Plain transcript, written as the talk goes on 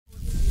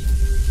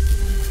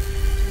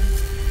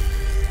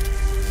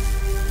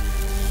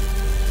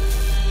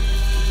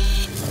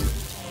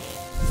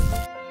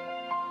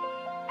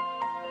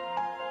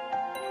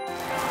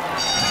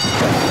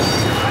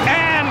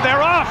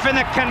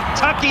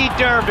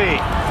Kentucky Derby.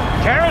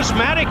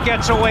 Charismatic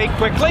gets away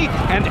quickly,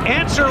 and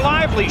Answer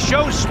Lively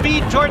shows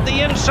speed toward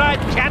the inside.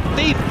 Cat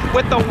Thief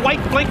with the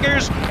white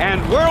blinkers,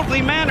 and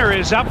Worldly Manor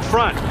is up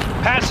front,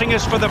 passing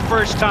us for the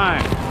first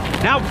time.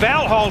 Now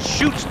Valhall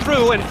shoots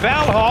through, and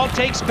Valhall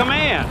takes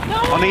command.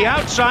 On the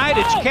outside,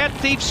 it's Cat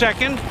Thief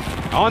second.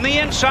 On the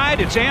inside,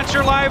 it's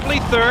Answer Lively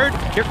third.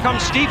 Here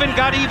comes Stephen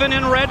Got Even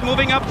in red,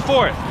 moving up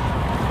fourth.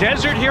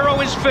 Desert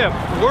Hero is fifth.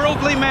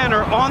 Worldly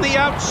Manor on the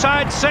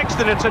outside sixth,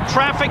 and it's a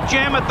traffic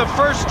jam at the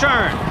first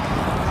turn.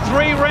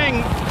 Three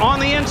Ring on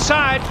the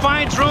inside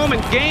finds room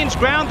and gains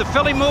ground. The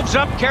filly moves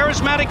up.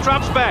 Charismatic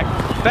drops back.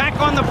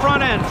 Back on the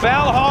front end.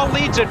 Valhall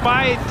leads it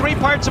by 3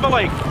 parts of a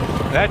length.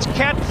 That's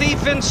Cat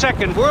Thief in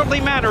second.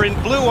 Worldly Manor in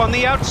blue on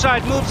the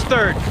outside moves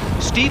third.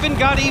 Stephen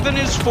Got Even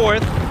is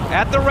fourth.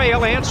 At the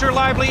rail, Answer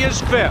Lively is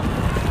fifth.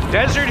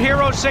 Desert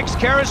Hero sixth.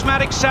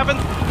 Charismatic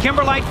seventh.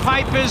 Kimberlite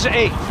Pipe is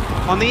eighth.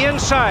 On the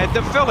inside,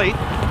 the filly,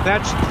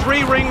 that's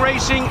 3 Ring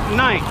Racing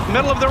ninth.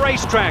 Middle of the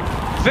racetrack.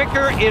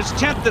 Vicar is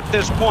 10th at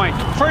this point.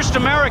 First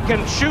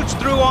American shoots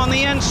through on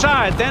the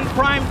inside, then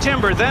Prime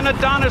Timber, then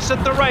Adonis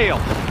at the rail.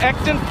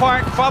 Ecton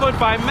Park followed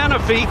by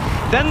Menifee.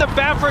 Then the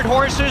Baffert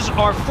horses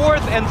are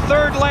fourth and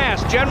third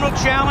last. General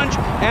Challenge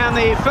and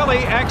the filly,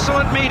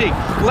 Excellent Meeting.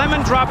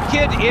 Lemon Drop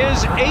Kid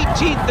is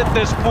 18th at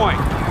this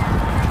point.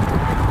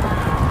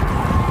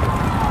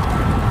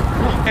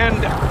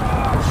 And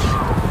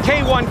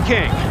K1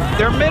 King,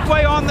 they're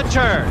midway on the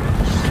turn.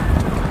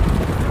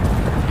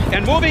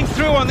 And moving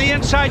through on the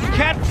inside,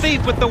 Cat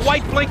Thief with the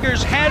white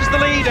blinkers has the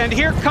lead. And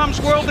here comes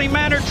Worldly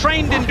Manor,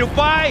 trained in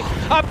Dubai,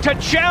 up to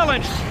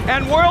challenge.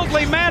 And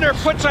Worldly Manor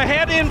puts a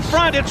head in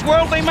front. It's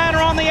Worldly Manor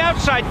on the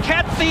outside.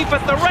 Cat Thief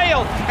at the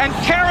rail. And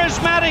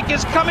Charismatic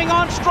is coming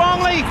on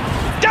strongly.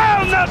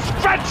 Down the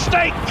stretch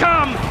they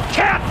come.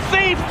 Cat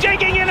Thief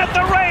digging in at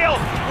the rail.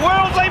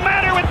 Worldly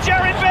Manor with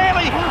Jared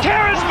Bailey.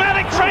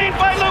 Charismatic trained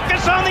by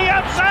Lucas on the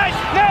outside.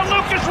 Now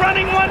Lucas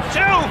running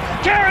 1-2.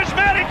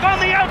 Charismatic on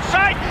the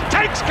outside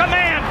takes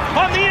command.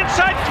 On the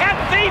inside, Cat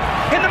Thief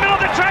in the middle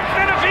of the track.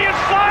 Menifee is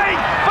flying,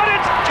 but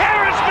it's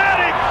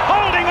Charismatic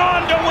holding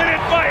on to win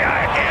it by a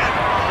head.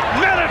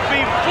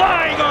 Menifee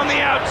flying on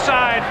the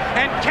outside,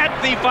 and Cat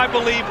Thief, I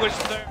believe, was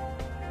third.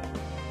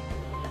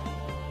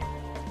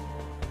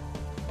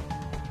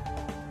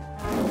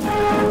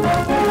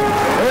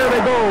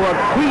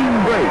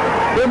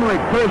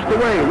 Limerick first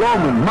away,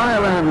 Roman,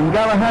 Milan, and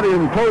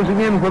Galahadian closing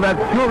in for that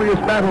furious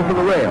battle for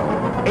the rail.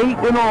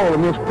 8 in all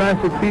in this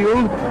classic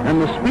field, and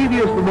the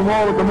speediest of them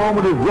all at the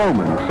moment is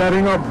Roman,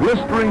 setting up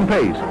blistering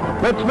pace.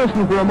 Let's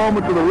listen for a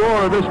moment to the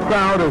roar of this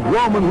crowd as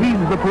Roman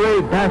leads the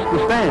parade past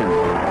the stand.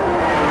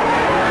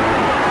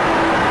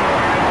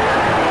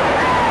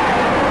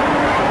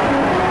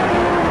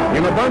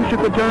 In a bunch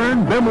at the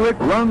turn, Bimlick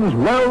runs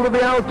well to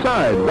the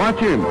outside. Watch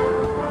him.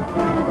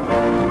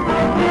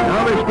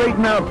 Now they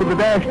straighten out for the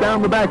dash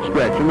down the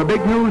backstretch, and the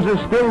big news is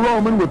still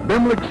Roman with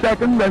Bimlick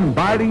second, and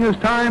biding his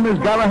time is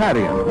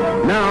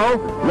Galahadian. Now,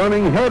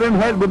 running head and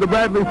head with the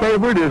Bradley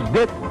favorite is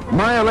Dick,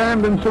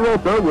 Myaland, and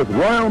Sirocco, with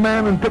Royal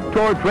Man and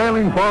Pictor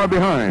trailing far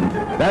behind.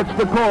 That's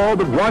the call,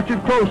 but watch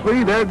it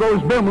closely. There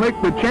goes Bimlick.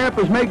 The champ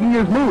is making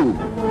his move.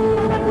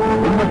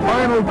 In the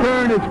final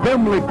turn, it's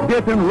Bimlick,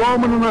 Dick, and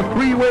Roman in a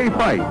three-way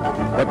fight.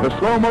 But the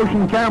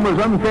slow-motion camera's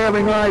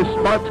unfailing eye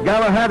spots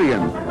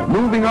Galahadian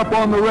moving up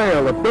on the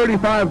rail, a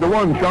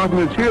 35-to-1 shot, and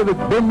it's here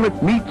that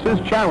Bimlick meets his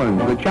challenge,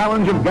 the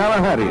challenge of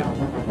Galahadian.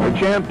 The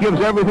champ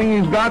gives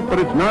everything he's got, but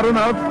it's not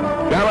enough.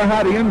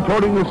 Galahadian,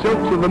 toting the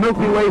silks of the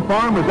Milky Way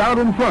farm, is out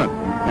in front.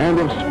 And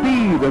if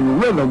speed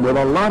and rhythm with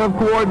a lot of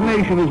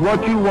coordination is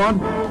what you want,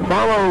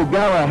 follow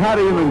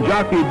Galahadian and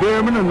Jockey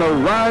Bierman in the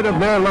ride of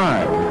their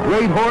lives.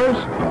 Great horse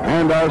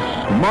and a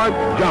smart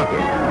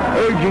jockey,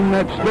 urging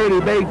that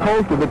sturdy bay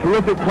colt to the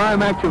terrific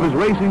climax of his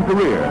racing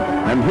career.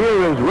 And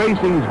here is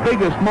racing's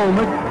biggest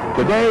moment.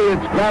 Today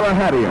it's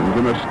Galahadian's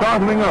in a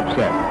startling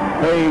upset,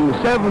 paying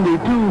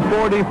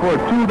 $72.40 for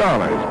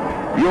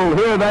 $2. You'll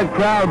hear that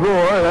crowd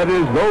roar. That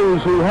is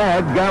those who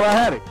had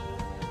Galahadian.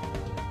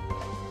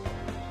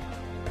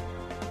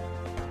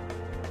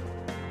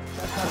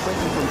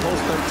 From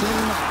post 13,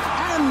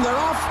 and they're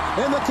off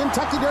in the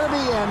Kentucky Derby,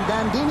 and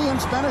Bandini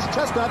and Spanish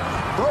Chestnut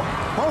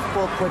both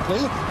broke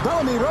quickly.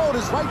 Bellamy Road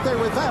is right there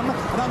with them,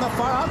 and on the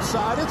far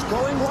outside, it's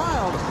going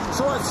wild.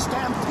 So a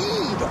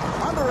stampede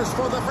under us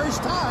for the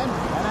first time,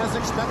 and as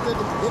expected,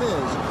 it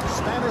is.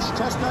 Spanish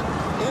Chestnut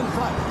in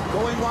front,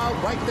 going wild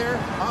right there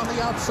on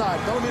the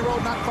outside. Bellamy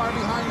Road not far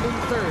behind in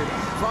third.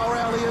 Flower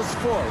Alley is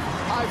fourth.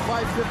 High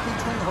 550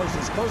 twin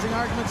horses, closing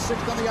argument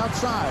sixth on the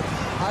outside.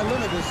 High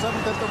Limit is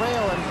seventh at the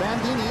rail, and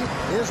Bandini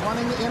is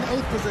running in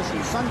eighth position.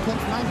 Sunkink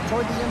ninth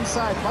toward the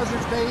inside.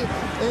 Buzzards Bay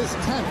is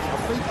 10th.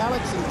 Fleet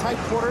Alex in tight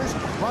quarters,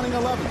 running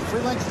 11th,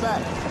 3 lengths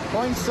back.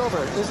 Coin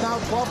Silver is now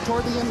 12th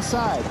toward the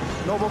inside.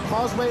 Noble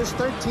Causeway is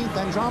 13th.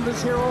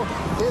 Andromeda's Hero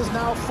is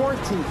now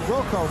 14th.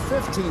 Wilco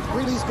 15th.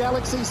 Greeley's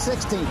Galaxy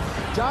 16th.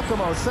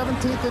 Giacomo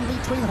 17th in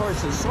between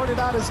horses. Sorted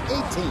Out is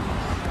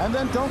 18th. And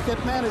then Don't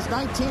Get Man is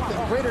 19th.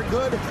 And Greater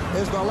Good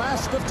is the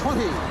last of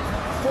 20.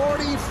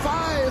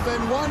 45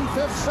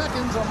 1/5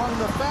 seconds, among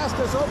the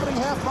fastest opening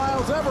half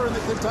miles ever in the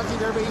Kentucky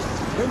Derby.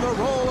 In the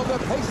role of the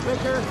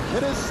pacemaker,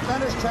 it is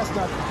Spanish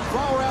Chestnut.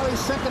 Flower Alley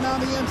second on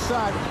the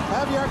inside.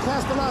 Javier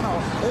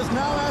Castellano is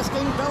now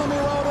asking Bellamy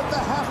Road at the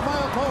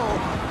half-mile pole.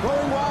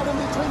 Going wild in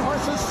between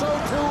horses, so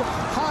too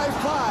High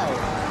Fly.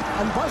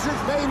 And Buzzards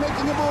Bay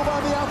making a move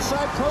on the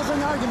outside,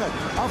 closing argument.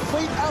 A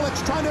Fleet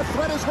Alex trying to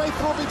thread his way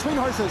through between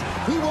horses.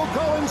 He will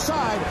go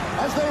inside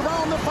as they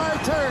round the far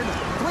turn.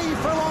 3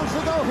 furlongs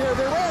to go here.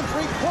 They ran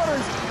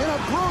 3/4 in a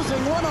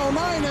bruising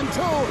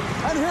 109-2.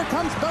 And here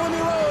comes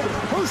Bellamy Road,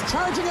 who's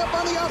charging up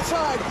on the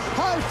outside.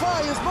 High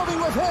Fly is moving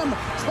with him.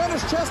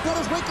 Spanish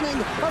Chestnut is weakening.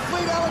 A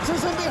Fleet Alex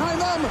is in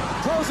behind them.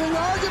 Closing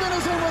argument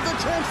is in with the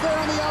chance there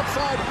on the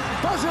outside.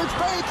 Buzzards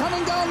Bay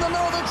coming down the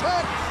middle of the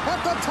track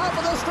at the top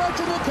of the stretch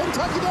in the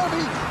Kentucky Derby.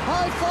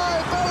 High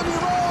Five, Bellamy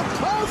Road,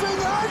 closing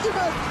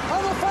argument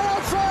on the far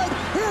outside.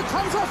 Here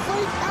comes a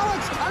Fleet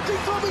Alex charging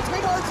through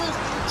between horses.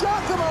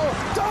 Giacomo,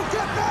 don't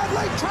get mad,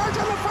 late charge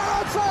on the far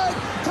outside.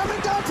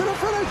 Coming down to the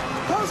finish,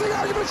 closing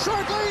argument,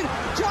 short lead.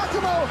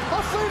 Giacomo, a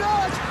Fleet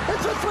Alex,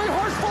 it's a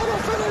 3-horse photo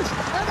finish.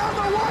 And on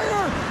the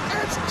wire,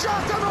 it's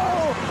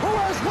Giacomo, who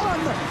has won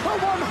the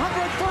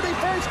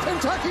 131st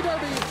Kentucky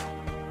Derby.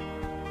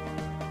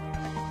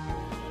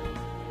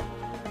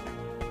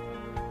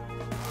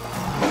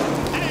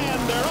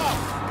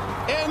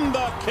 In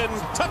the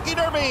Kentucky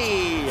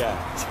Derby.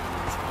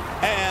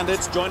 And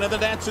it's Join of the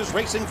Dancers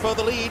racing for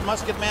the lead.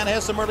 Musket Man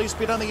has some early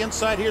speed on the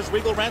inside. Here's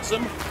Regal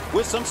Ransom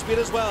with some speed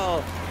as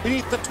well.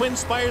 Beneath the Twin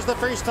Spires the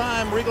first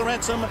time. Regal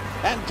Ransom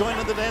and Join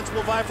of the Dance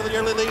will vie for the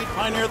early lead.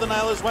 Pioneer of the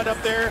Nile is right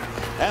up there.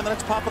 And then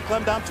it's Papa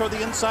Clem down toward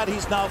the inside.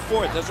 He's now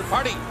 4th. Desert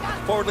Party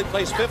forwardly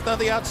placed 5th on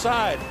the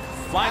outside.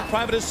 Flying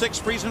Private is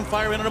 6th. Freezing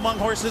Fire in and among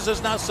horses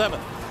is now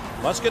 7th.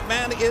 Musket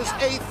Man is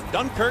 8th.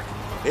 Dunkirk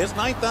is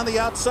 9th on the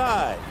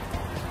outside.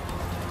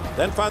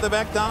 Then farther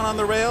back down on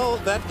the rail,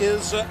 that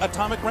is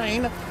Atomic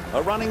Rain,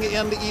 running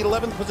in the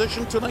 11th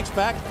position, 2 lengths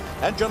back,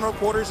 and General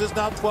Quarters is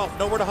now 12th.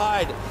 Nowhere to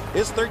Hide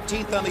is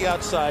 13th on the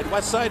outside.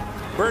 Westside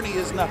Bernie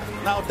is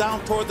now down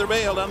toward the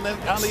rail, and then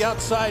on the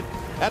outside,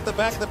 at the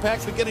back of the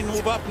pack, beginning to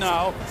move up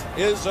now,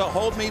 is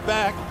Hold Me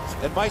Back.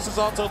 Advice is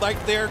also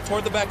right there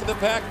toward the back of the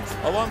pack,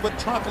 along with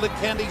Chocolate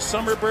Candy,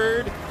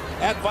 Summerbird.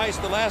 Advice,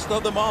 the last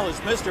of them all, is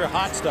Mr.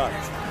 Hot Stuff.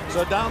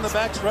 So down the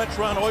back stretch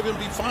run, or even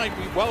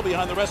well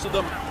behind the rest of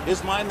them,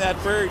 is Mind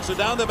That Bird. So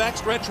down the back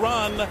stretch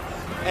run,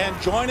 and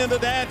Join in the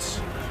Dance,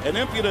 an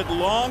impudent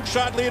long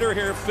shot leader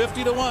here,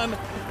 50-1,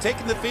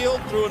 taking the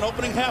field through an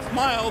opening half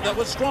mile that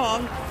was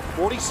strong,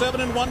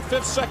 47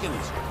 1/5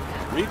 seconds.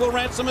 Regal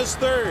Ransom is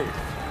 3rd.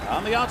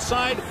 On the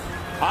outside,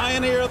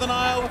 Pioneer of the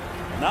Nile.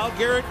 Now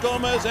Garrett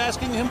Gomez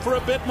asking him for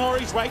a bit more.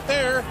 He's right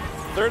there.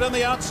 3rd on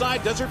the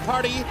outside. Desert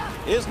Party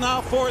is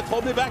now 4th.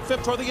 Hold Me Back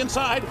 5th toward the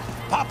inside.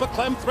 Papa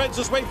Clem threads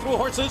his way through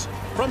horses.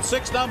 From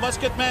 6th now,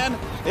 Musket Man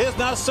is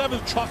now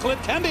 7th.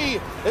 Chocolate Candy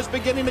is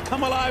beginning to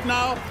come alive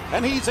now,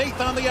 and he's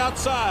 8th on the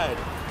outside.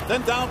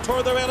 Then down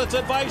toward the rail, it's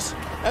Advice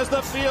as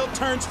the field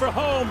turns for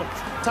home.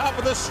 Top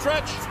of the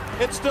stretch,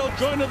 it's still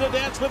Join in the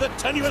Dance with a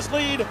tenuous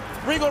lead.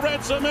 Regal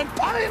Ransom and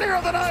Pioneer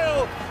of the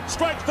Nile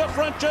strikes the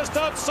front just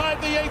outside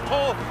the 8th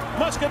pole.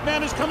 Musket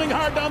Man is coming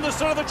hard down the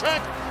center of the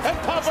track, and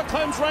Papa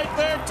Clem's right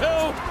there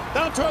too.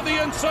 Down toward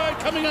the inside,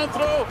 coming on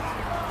through.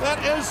 That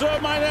is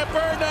Mind That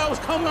Bird now is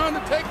coming on to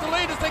take the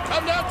lead as they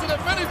come down to the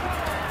finish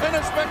in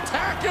a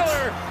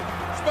spectacular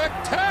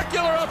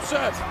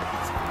upset.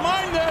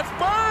 Mind That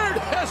Bird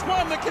has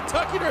won the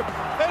Kentucky Derby.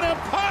 An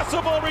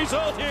impossible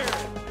result here.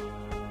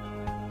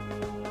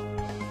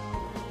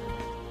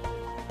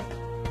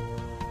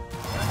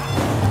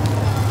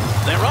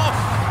 They're off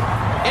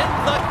in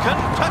the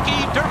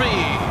Kentucky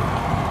Derby.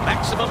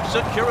 Maximum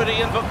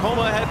Security in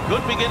Vekoma had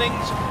good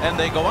beginnings, and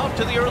they go out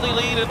to the early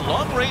lead, and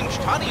Long Range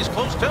Tani's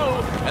close too,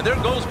 and there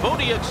goes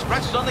Bodie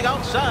Express on the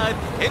outside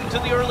into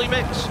the early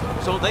mix.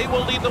 So they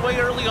will lead the way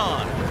early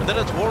on. And then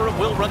it's War of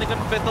Will running in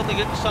 5th on the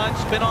inside.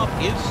 Spinoff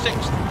is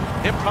 6th.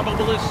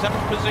 Improbable is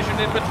 7th position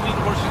in between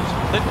horses.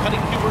 Then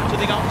Cutting Huber to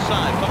the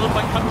outside, followed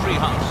by Country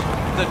House.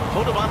 Then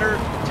Code of Honor,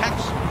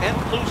 Tax, and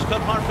Pluska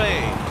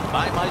Parfait.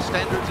 By My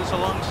Standards is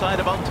alongside,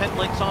 about 10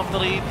 lengths off the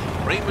lead.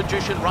 Brave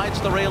Magician rides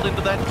the rail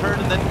into that turn,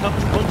 and then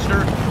comes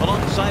Boomster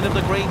alongside of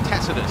the Gray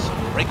Tacitus.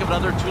 Break of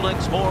another 2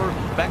 lengths more,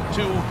 back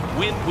to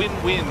Win, Win,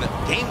 Win.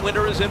 Game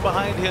Winner is in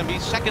behind him.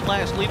 He's second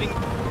last, leading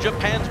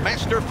Japan's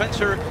Master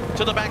Fencer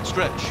to the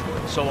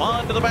backstretch. So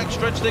on to the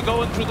backstretch they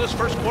go, and through this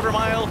first quarter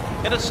mile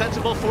in a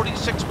sensible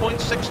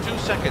 46.62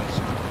 seconds.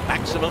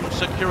 Maximum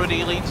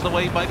Security leads the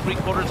way by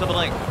 3/4 of a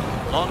length.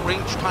 Long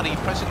Range Toddy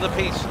pressing the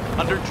pace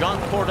under John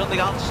Ford on the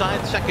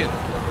outside 2nd.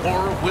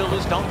 War of Will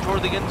is down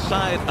toward the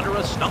inside under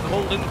a snug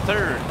hold in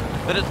 3rd.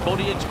 Then it's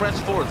Bodie Express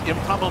 4th.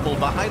 Improbable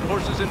behind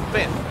horses in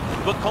 5th.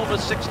 Vekoma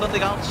 6th on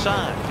the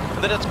outside.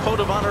 And then it's Code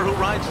of Honor who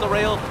rides the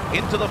rail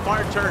into the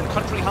far turn.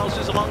 Country House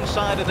is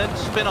alongside and then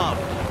spin off.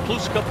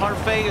 Pluska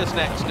Parfait is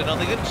next, and on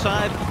the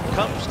inside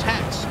comes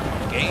Tax.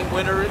 Game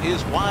Winner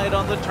is wide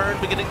on the turn,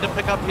 beginning to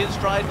pick up his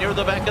stride near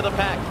the back of the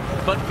pack.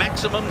 But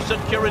Maximum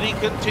Security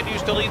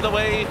continues to lead the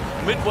way.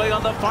 Midway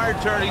on the far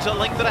turn, he's a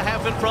length and a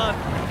half in front.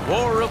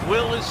 War of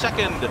Will is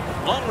second.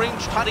 Long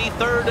Range Toddy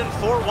third, and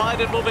 4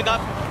 wide and moving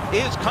up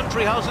is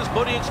Country House's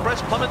Pony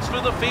Express plummets through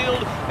the field.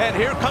 And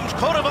here comes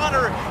Code of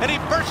Honor, and he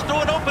bursts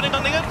through an opening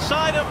on the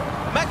inside of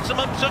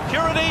Maximum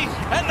Security,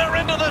 and they're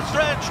into the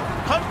stretch.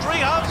 Country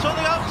House on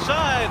the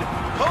outside.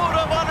 Code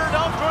of Honor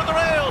down toward the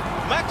rail.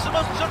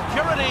 Maximum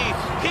Security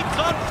keeps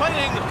on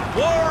fighting.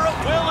 War of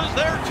Will is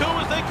there too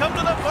as they come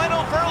to the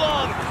final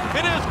furlong.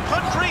 It is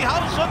Country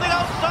House on the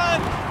outside.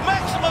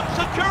 Maximum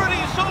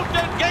Security so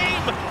dead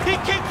game. He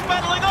keeps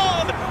battling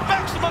on.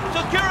 Maximum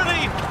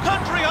Security.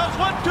 Country House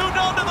 1-2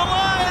 down to the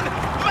line.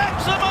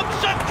 Maximum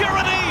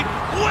Security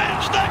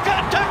wins the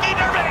Kentucky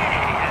Derby.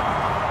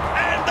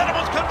 And then it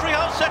was Country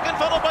House second,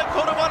 followed by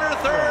Code of Honor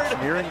third.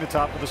 Nearing the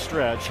top of the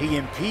stretch, he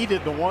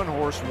impeded the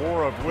one-horse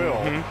War of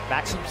Will.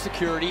 Maximum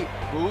Security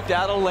moved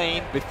out of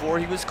lane before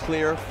he was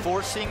clear,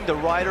 forcing the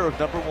rider of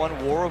number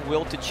 1, War of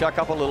Will, to chuck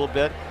up a little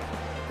bit.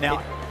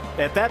 Now,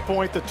 at that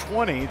point, the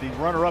 20, the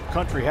runner-up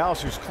Country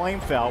House, whose claim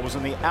foul was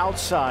in the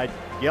outside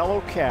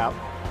yellow cap.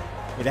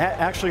 It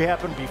actually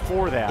happened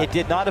before that. It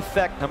did not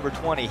affect number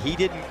 20. He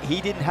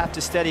didn't have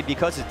to steady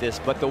because of this,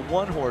 but the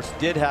one horse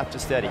did have to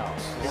steady.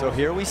 So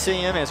here we see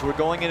him as we're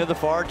going into the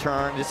far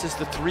turn. This is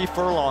the 3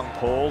 furlong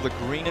pole, the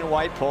green and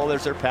white pole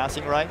as they're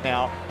passing right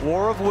now.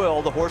 War of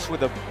Will, the horse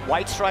with a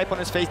white stripe on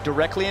his face,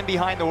 directly in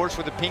behind the horse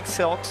with the pink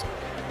silks.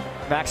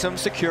 Maximum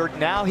secured.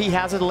 Now he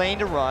has a lane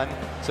to run,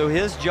 so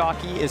his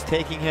jockey is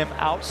taking him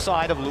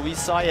outside of Luis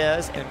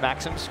Saez and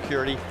Maximum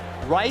Security.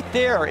 Right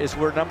there is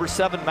where number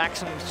 7,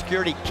 Maximum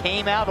Security,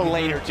 came out a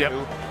lane or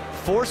two,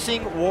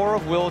 forcing War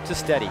of Will to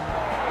steady.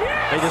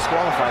 They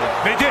disqualified him.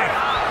 They did.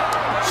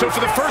 So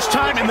for the first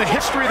time in the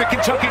history of the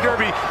Kentucky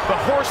Derby, the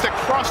horse that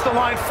crossed the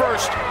line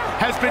first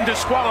has been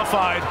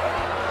disqualified.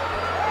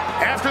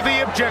 After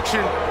the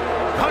objection,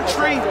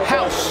 Country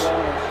House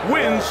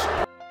wins.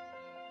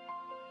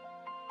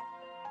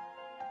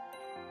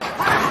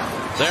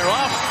 They're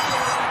off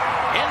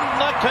in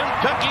the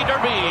Kentucky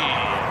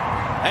Derby.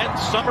 And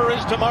Summer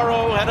is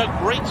Tomorrow had a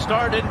great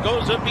start and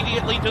goes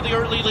immediately to the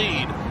early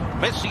lead.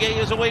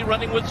 Messier is away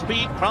running with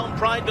speed. Crown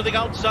Pride to the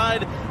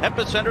outside.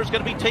 Epicenter is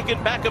going to be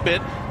taken back a bit.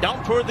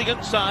 Down toward the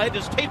inside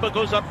as Tapa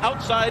goes up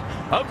outside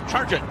of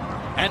Charge It.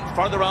 And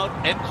farther out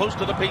and close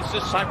to the pace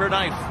is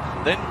Cyberknife.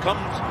 Then comes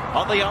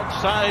on the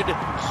outside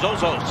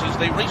Zozos as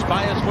they race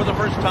by us for the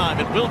first time.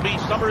 It will be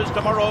Summer is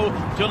Tomorrow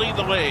to lead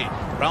the way.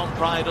 Crown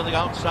Pride on the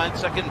outside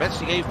second.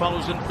 Messier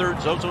follows in third.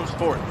 Zozos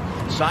fourth.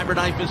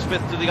 Cyberknife is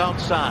fifth to the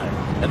outside.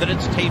 And then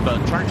it's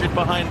Tapa. Charge It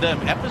behind them.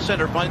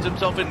 Epicenter finds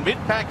himself in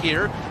mid-pack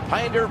here.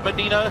 Pioneer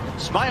Medina.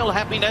 Smile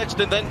Happy next.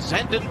 And then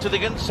Zandon to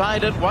the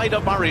inside and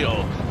Wida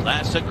Barrio.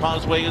 Lassa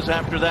Causeway is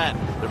after that.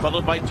 They're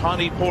followed by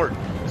Tawny Port.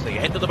 As they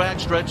head to the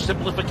backstretch,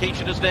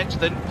 Simplification is next.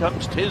 Then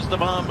comes Tiz the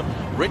Bomb.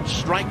 Rich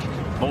Strike.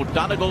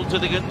 O'Donegal to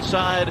the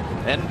inside.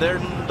 And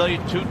then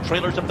the 2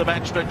 trailers up the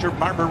backstretcher,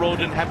 Barber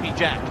Road and Happy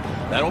Jack.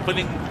 That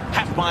opening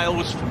half mile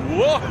was,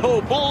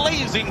 whoa,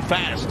 blazing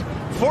fast.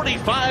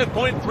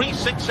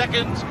 45.36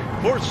 seconds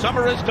for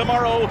Summer is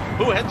Tomorrow,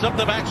 who heads up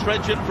the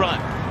backstretch in front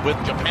with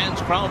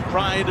Japan's Crown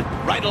Pride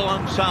right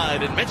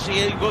alongside, and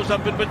Messier goes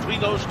up in between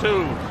those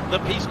two. The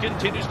pace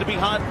continues to be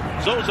hot.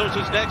 Zozos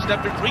is next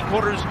after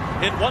 3/4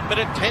 in 1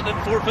 minute 10 and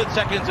 4/5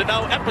 seconds, and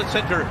now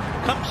Epicenter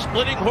comes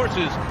splitting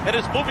horses and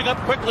is moving up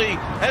quickly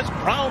as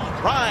Crown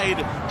Pride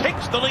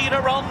takes the lead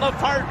around the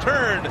far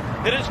turn.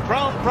 It is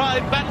Crown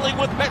Pride battling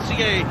with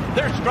Messier.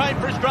 They're stride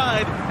for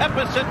stride.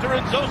 Epicenter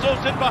and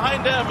Zozos in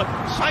behind them.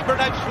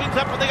 Cyberknife swings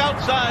up on the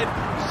outside.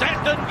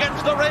 Zandon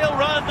gets the rail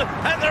run,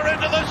 and they're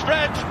into the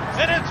stretch.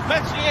 And it's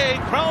Messier,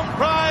 Crown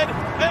Pride,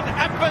 and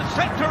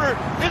Epicenter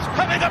is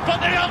coming up on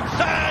the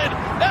outside.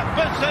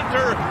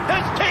 Epicenter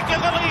has taken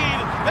the lead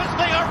as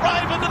they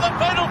arrive into the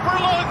final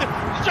furlong.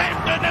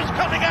 Zandon is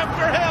coming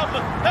after him.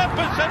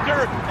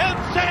 Epicenter and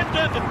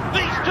Zandon,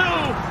 these two,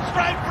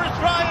 stride for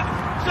stride.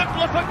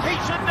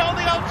 Simplification down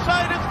the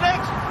outside is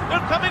next.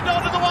 They're coming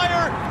down to the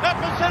wire.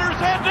 Epicenter,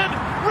 Zandon,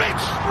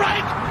 Rich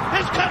Strike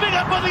is coming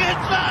up on the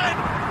inside.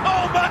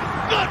 Oh my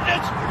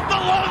goodness, the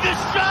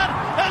longest shot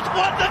has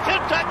won the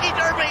Kentucky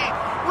Derby.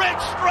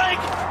 Rich Strike.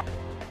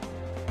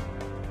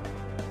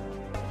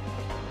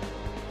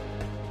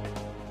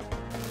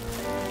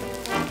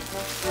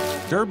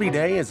 Derby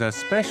Day is a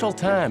special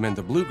time in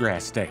the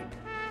Bluegrass State,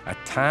 a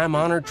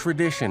time-honored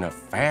tradition of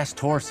fast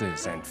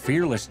horses and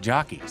fearless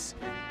jockeys.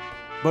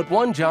 But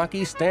one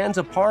jockey stands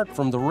apart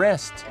from the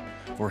rest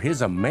for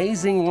his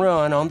amazing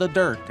run on the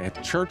dirt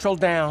at Churchill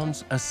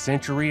Downs a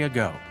century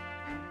ago.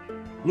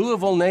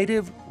 Louisville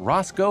native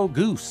Roscoe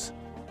Goose.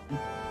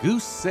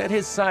 Goose set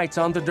his sights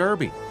on the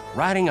Derby,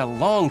 riding a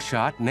long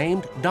shot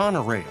named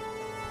Donerail.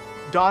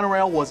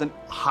 Donerail wasn't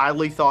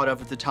highly thought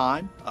of at the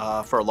time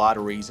for a lot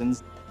of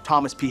reasons.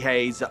 Thomas P.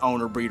 Hayes, the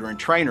owner, breeder, and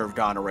trainer of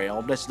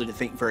Donerail, decided to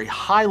think very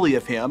highly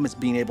of him as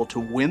being able to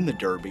win the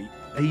Derby.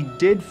 He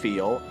did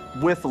feel,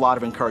 with a lot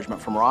of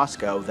encouragement from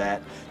Roscoe,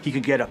 that he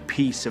could get a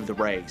piece of the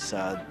race.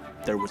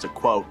 There was a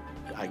quote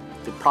that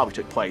probably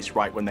took place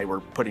right when they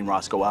were putting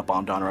Roscoe up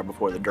on Donerail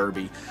before the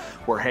Derby,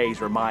 where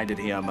Hayes reminded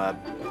him,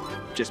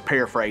 just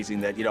paraphrasing,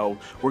 that, you know,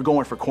 we're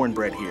going for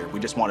cornbread here. We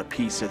just want a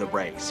piece of the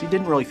race. He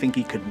didn't really think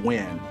he could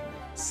win.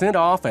 Sent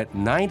off at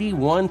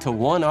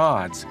 91-to-1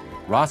 odds,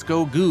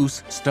 Roscoe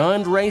Goose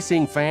stunned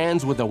racing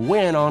fans with a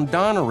win on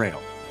Donerail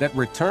that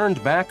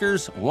returned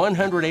backers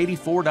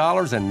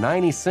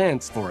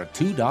 $184.90 for a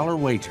 $2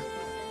 wager.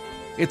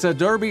 It's a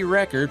Derby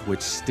record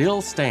which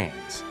still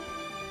stands.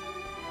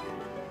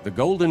 The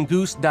Golden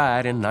Goose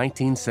died in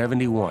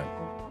 1971,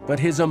 but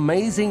his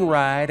amazing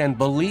ride and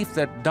belief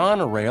that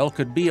Donerail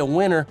could be a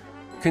winner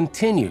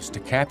continues to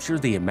capture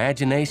the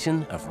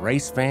imagination of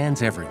race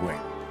fans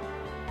everywhere.